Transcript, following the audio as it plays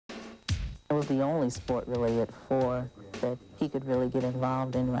was the only sport really at 4 that he could really get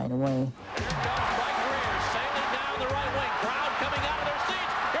involved in right away. Here comes Mike Grier sailing down the right wing. Crowd coming out of their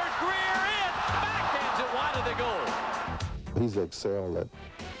seats. Here's Grier in. Backhands it wide of the goal. He's excelled at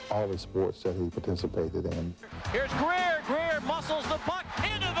all the sports that he participated in. Here's Grier. Grier muscles the puck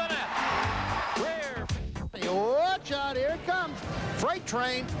into the net. Grier. Watch out, here it comes. Freight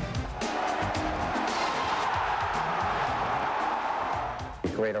train.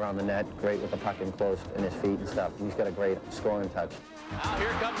 He's great around the net, great with the puck in close in his feet and stuff. He's got a great scoring touch. Now here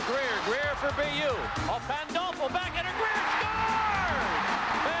comes Grier. Grier for BU. Off Pandolfo, backhander. Grier scores!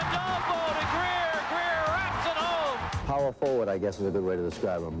 Pandolfo to Grier. Grier wraps it home. Power forward, I guess, is a good way to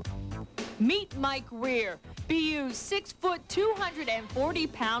describe him. Meet Mike Grier, BU's 6-foot,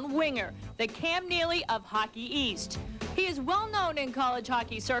 240-pound winger, the Cam Neely of Hockey East. He is well known in college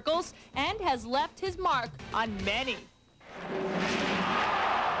hockey circles and has left his mark on many.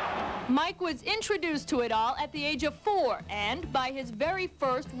 Mike was introduced to it all at the age of 4 and by his very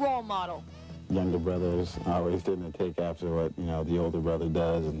first role model. Younger brothers always didn't take after what, the older brother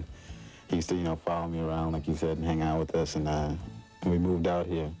does, and he used to, follow me around, like you said, and hang out with us, and when we moved out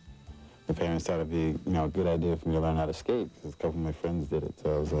here, the parents thought it'd be, a good idea for me to learn how to skate, because a couple of my friends did it,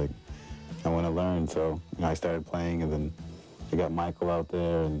 so I was like, I want to learn, so, I started playing, and then I got Michael out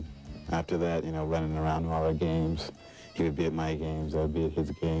there, and after that, running around all our games. He would be at my games, I would be at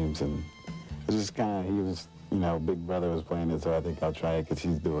his games, and it was just kind of, he was, big brother was playing it, so I think I'll try it because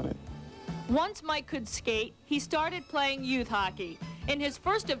he's doing it. Once Mike could skate, he started playing youth hockey. In his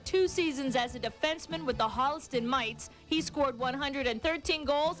first of 2 seasons as a defenseman with the Holliston Mites, he scored 113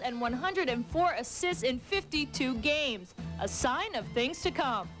 goals and 104 assists in 52 games, a sign of things to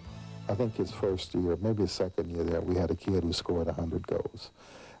come. I think his first year, maybe his second year there, we had a kid who scored 100 goals.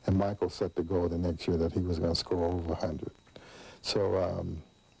 And Michael set the goal the next year that he was going to score over 100. So,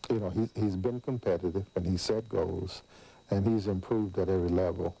 he's been competitive, and he set goals, and he's improved at every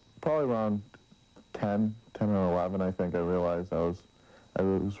level. Probably around 10 or 11, I think I realized I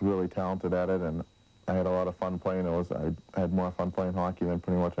was really talented at it, and I had a lot of fun playing. I had more fun playing hockey than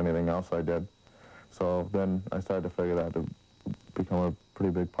pretty much anything else I did. So then I started to figure that to become a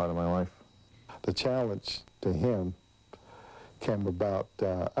pretty big part of my life. The challenge to him came about,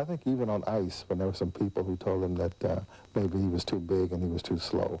 I think even on ice, when there were some people who told him that maybe he was too big and he was too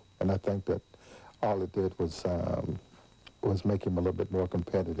slow. And I think that all it did was make him a little bit more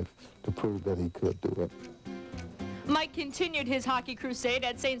competitive to prove that he could do it. Mike continued his hockey crusade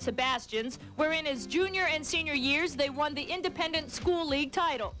at St. Sebastian's, where in his junior and senior years they won the Independent School League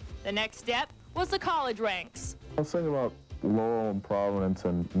title. The next step was the college ranks. I was thinking about Lowell and Providence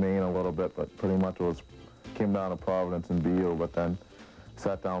and Maine a little bit, but pretty much came down to Providence and BU, but then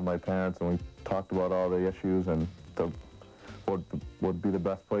sat down with my parents and we talked about all the issues and what would be the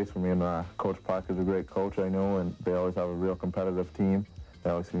best place for me. And Coach Parker's a great coach, I know, and they always have a real competitive team.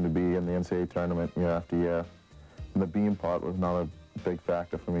 They always seem to be in the NCAA tournament year after year. And the beam part was another big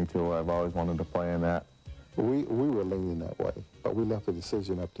factor for me, too. I've always wanted to play in that. We were leaning that way, but we left the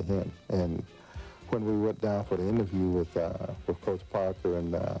decision up to him. And when we went down for the interview with Coach Parker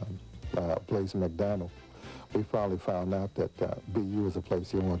and Blaise McDonald, we finally found out that BU was a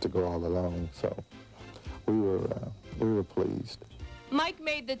place he wanted to go all along, so we were pleased. Mike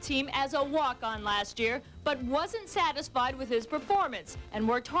made the team as a walk-on last year, but wasn't satisfied with his performance and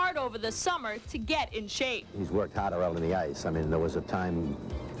worked hard over the summer to get in shape. He's worked harder out on the ice. I mean, there was a time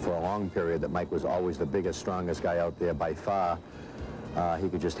for a long period that Mike was always the biggest, strongest guy out there by far. He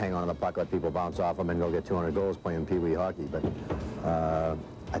could just hang on to the puck, let people bounce off him, and go get 200 goals playing Pee-wee hockey. But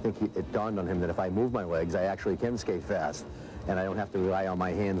I think it dawned on him that if I move my legs, I actually can skate fast, and I don't have to rely on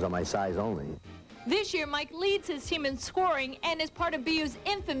my hands or my size only. This year, Mike leads his team in scoring and is part of BU's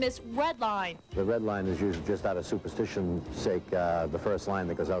infamous red line. The red line is usually just out of superstition's sake, the first line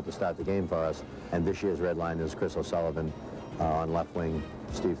that goes out to start the game for us. And this year's red line is Chris O'Sullivan on left wing,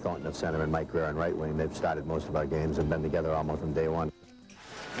 Steve Thornton at center, and Mike Grier on right wing. They've started most of our games and been together almost from day one.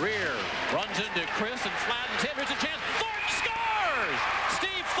 Grier runs into Chris and flattens him. Here's a chance. Thornton scores!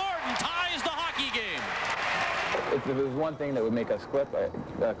 Steve Thornton ties the hockey game. If there was one thing that would make us click, I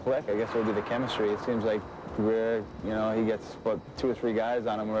guess it would be the chemistry. It seems like Grier, he gets about 2 or 3 guys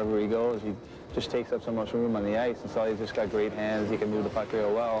on him wherever he goes. He just takes up so much room on the ice, and so he's just got great hands. He can move the puck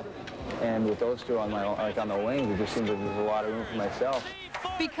real well. And with those two on the wings, it just seems like there's a lot of room for myself.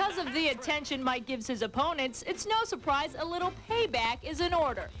 Because of the attention Mike gives his opponents, it's no surprise a little payback is in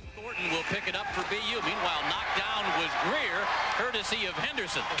order. Thornton will pick it up for BU. Meanwhile, knocked down was Grier, courtesy of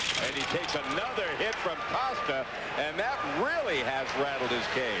Henderson. And he takes another hit from Costa, and that really has rattled his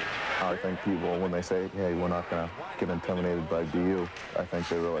cage. I think people, when they say, hey, we're not going to get intimidated by BU, I think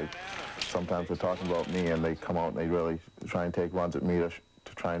they really sometimes they're talking about me, and they come out and they really try and take runs at me to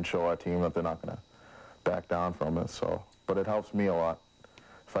try and show our team that they're not going to back down from us. So, but it helps me a lot.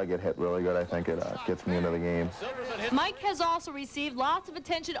 If I get hit really good, I think it gets me into the game. Mike has also received lots of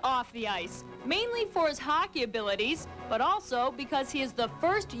attention off the ice, mainly for his hockey abilities, but also because he is the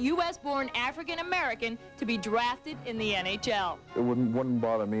first U.S.-born African-American to be drafted in the NHL. It wouldn't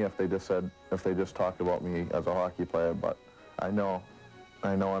bother me if they just talked about me as a hockey player, but I know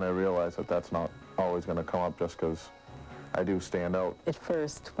and I realize that that's not always going to come up just because I do stand out. At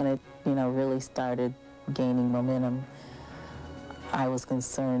first, when it, really started gaining momentum, I was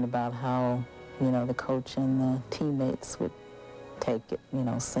concerned about how, the coach and the teammates would take it,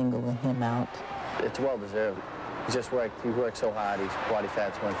 singling him out. It's well deserved. He worked so hard. His body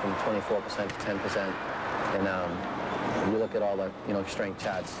fats went from 24% to 10%. And you look at all the, strength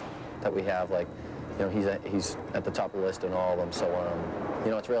charts that we have, like, he's at the top of the list in all of them. So,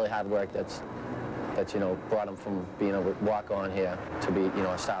 it's really hard work that's brought him from being a walk-on here to be,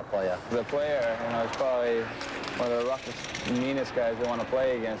 a star player. The player, is probably one of the roughest, meanest guys you want to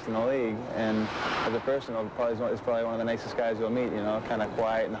play against in the league. And as a person, is probably one of the nicest guys you'll meet, kind of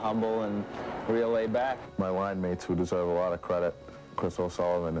quiet and humble and real laid back. My line mates who deserve a lot of credit, Chris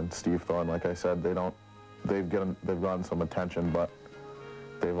O'Sullivan and Steve Thorne, like I said, they've gotten some attention, but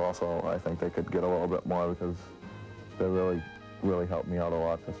they've also, I think they could get a little bit more because they really helped me out a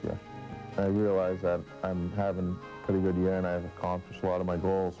lot this year. I realize that I'm having a pretty good year and I've accomplished a lot of my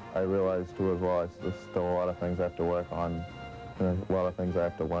goals. I realize too as well, there's still a lot of things I have to work on, and a lot of things I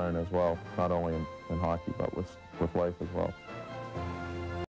have to learn as well, not only in hockey but with life as well.